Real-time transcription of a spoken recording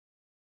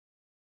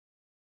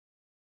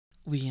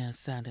We are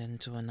saddened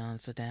to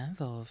announce the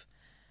death of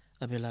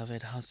a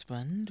beloved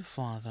husband,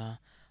 father,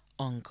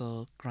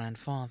 uncle,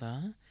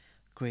 grandfather,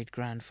 great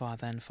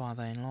grandfather, and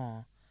father in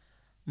law,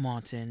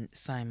 Martin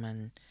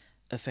Simon,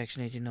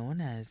 affectionately known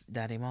as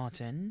Daddy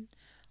Martin,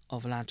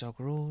 of Lantock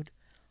Road,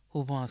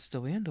 who passed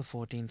away on the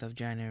 14th of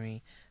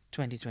January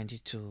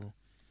 2022.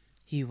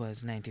 He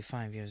was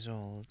 95 years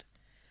old.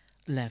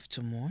 Left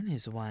to mourn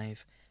his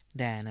wife,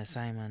 Diana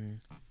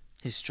Simon,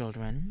 his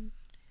children,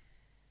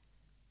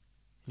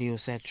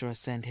 Leocetra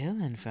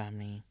Sandhill and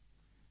family,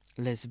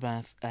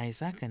 Lisbeth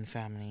Isaac and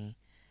family,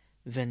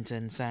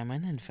 Vinton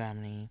Simon and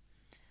family,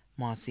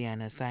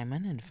 Marciana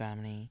Simon and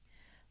family,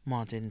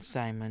 Martin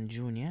Simon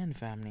Jr. and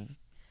family,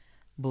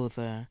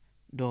 Bertha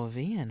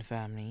Dovey and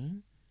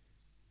family,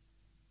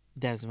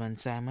 Desmond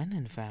Simon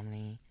and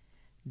family,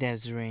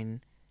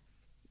 Desrin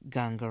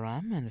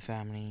Gangaram and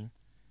family,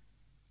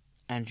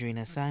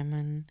 Andrina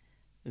Simon,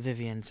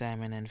 Vivian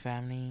Simon and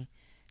family,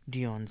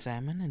 Dion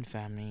Simon and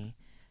family,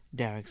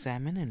 Derek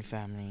Simon and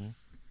family,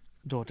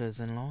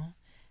 daughters-in-law,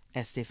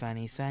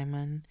 Estefany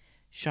Simon,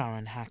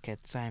 Sharon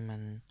Hackett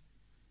Simon,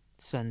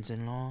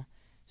 sons-in-law,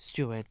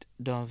 Stuart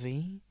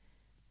Dovey,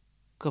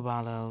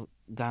 Kabala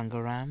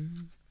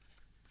Gangaram,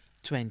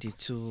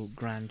 22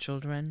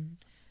 grandchildren,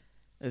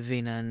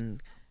 Vinan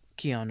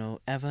Keanu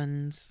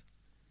Evans,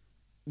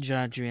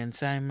 Jadrian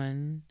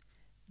Simon,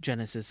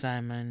 Genesis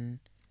Simon,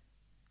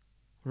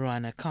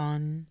 Roana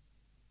Khan,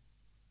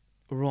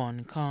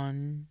 Ron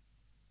Khan,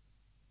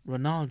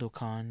 Ronaldo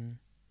Khan,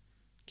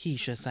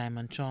 Keisha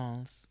Simon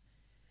Charles,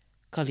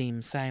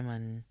 Kaleem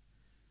Simon,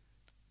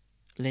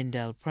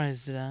 Lindell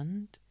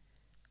President,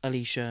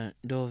 Alicia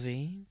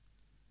Dovey,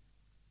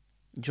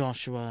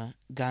 Joshua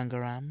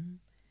Gangaram,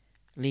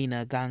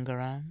 Lena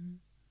Gangaram,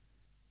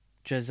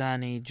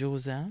 Jazani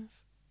Joseph,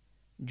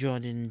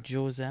 Jordan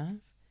Joseph,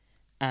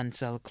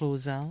 Ansel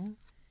Clozel,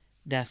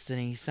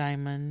 Destiny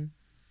Simon,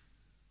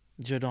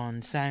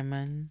 Jordan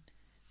Simon,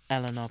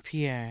 Eleanor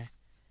Pierre,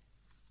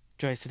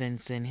 Joycelyn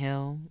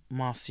Sandhill,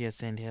 Marcia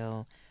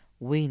Sandhill,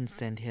 Wayne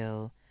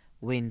Sandhill,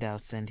 Wendell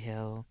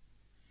Sandhill,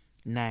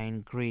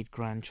 9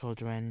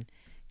 great-grandchildren,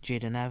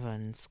 Jaden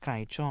Evans,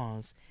 Kai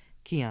Charles,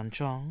 Kean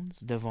Charles,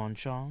 Devon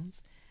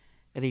Charles,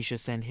 Alicia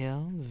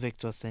Sandhill,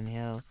 Victor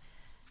Sandhill,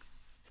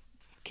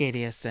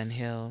 Kadia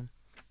Sandhill,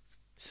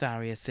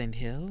 Saria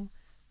Sandhill,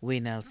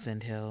 Waynell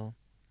Sandhill,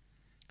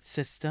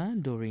 sister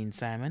Doreen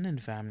Simon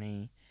and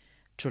family,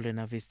 children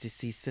of his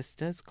deceased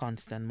sisters,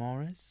 Constant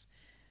Morris,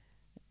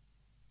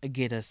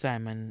 Gida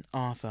Simon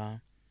Arthur,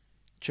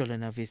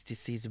 children of his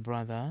deceased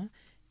brother,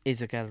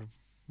 Ezekiel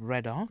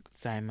Reddock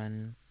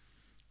Simon,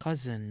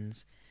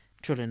 cousins,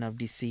 children of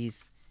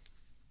deceased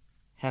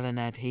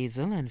Helenette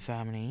Hazel and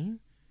family,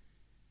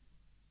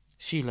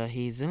 Sheila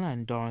Hazel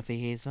and Dorothy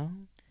Hazel,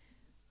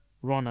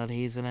 Ronald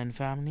Hazel and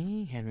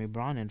family, Henry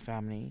Brown and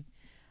family,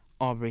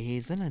 Aubrey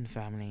Hazel and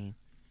family,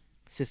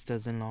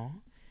 sisters-in-law,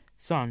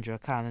 Sandra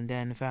Callender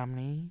and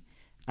family,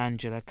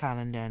 Angela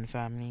Callender and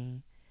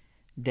family,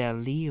 Del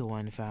Leo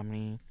and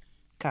family,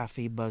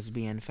 Kathy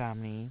Busby and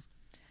family,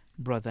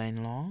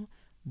 brother-in-law,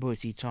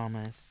 Bertie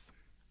Thomas.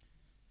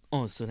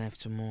 Also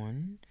left to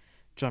mourn,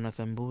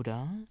 Jonathan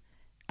Buddha,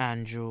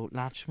 Andrew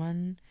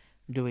Latchman,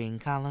 Dwayne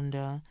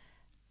Callender,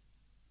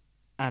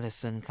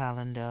 Addison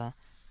Callender,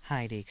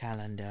 Heidi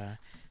Callender,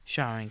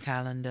 Sharon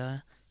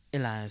Callender,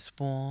 Elias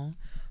Paul,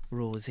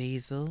 Rose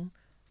Hazel,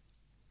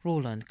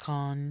 Roland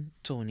Kahn,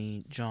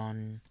 Tony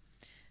John,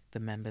 the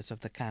members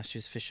of the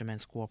Cassius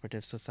Fishermen's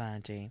Cooperative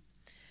Society,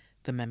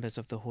 the members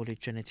of the Holy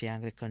Trinity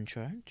Anglican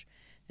Church,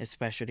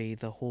 especially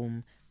the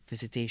Home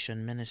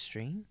Visitation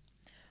Ministry,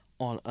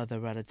 all other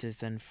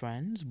relatives and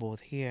friends, both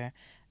here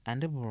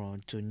and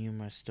abroad, too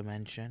numerous to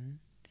mention.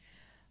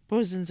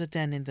 Persons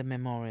attending the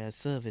memorial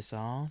service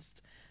are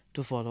asked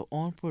to follow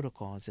all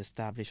protocols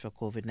established for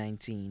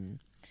COVID-19.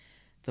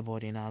 The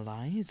body now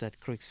lies at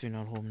Crick's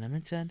Funeral Home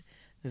Limited,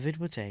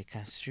 Vidwotay,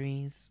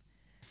 Castries.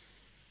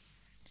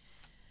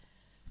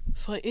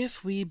 For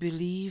if we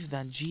believe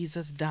that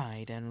Jesus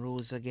died and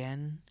rose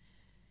again,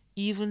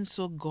 even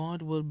so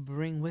God will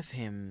bring with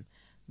him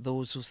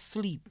those who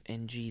sleep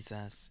in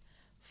Jesus.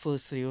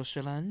 1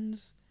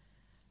 Thessalonians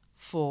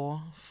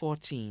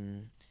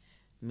 4:14.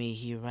 May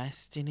he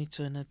rest in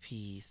eternal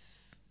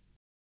peace.